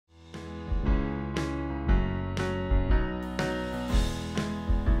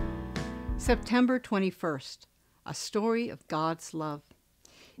September 21st, a story of God's love.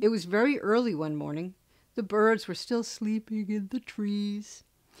 It was very early one morning. The birds were still sleeping in the trees.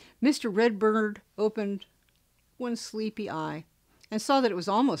 Mr. Redbird opened one sleepy eye and saw that it was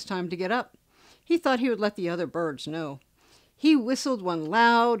almost time to get up. He thought he would let the other birds know. He whistled one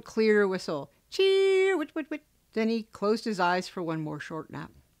loud, clear whistle. Cheer, whit, whit, whit. Then he closed his eyes for one more short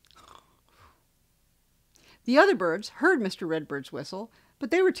nap. The other birds heard Mr. Redbird's whistle, but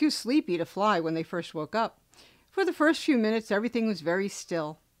they were too sleepy to fly when they first woke up. For the first few minutes, everything was very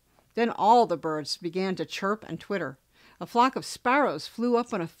still. Then all the birds began to chirp and twitter. A flock of sparrows flew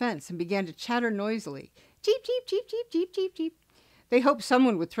up on a fence and began to chatter noisily. Cheep, cheep, cheep, cheep, cheep, cheep, cheep. They hoped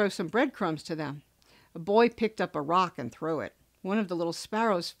someone would throw some breadcrumbs to them. A boy picked up a rock and threw it. One of the little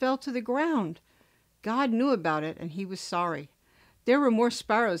sparrows fell to the ground. God knew about it, and he was sorry. There were more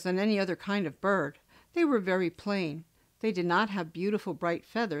sparrows than any other kind of bird. They were very plain. They did not have beautiful bright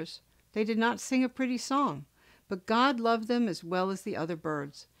feathers. They did not sing a pretty song. But God loved them as well as the other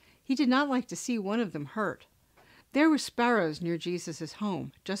birds. He did not like to see one of them hurt. There were sparrows near Jesus'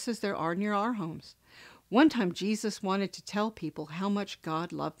 home, just as there are near our homes. One time Jesus wanted to tell people how much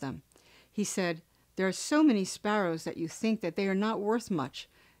God loved them. He said, "There are so many sparrows that you think that they are not worth much,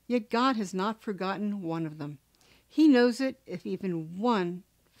 yet God has not forgotten one of them. He knows it if even one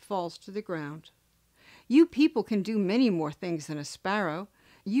falls to the ground." You people can do many more things than a sparrow.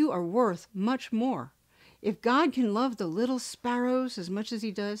 You are worth much more. If God can love the little sparrows as much as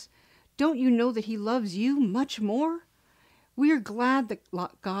he does, don't you know that he loves you much more? We are glad that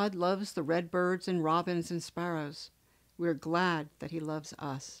God loves the redbirds and robins and sparrows. We are glad that he loves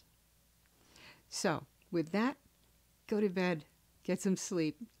us. So, with that, go to bed, get some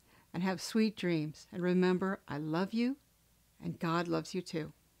sleep, and have sweet dreams. And remember, I love you, and God loves you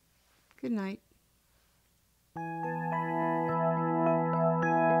too. Good night.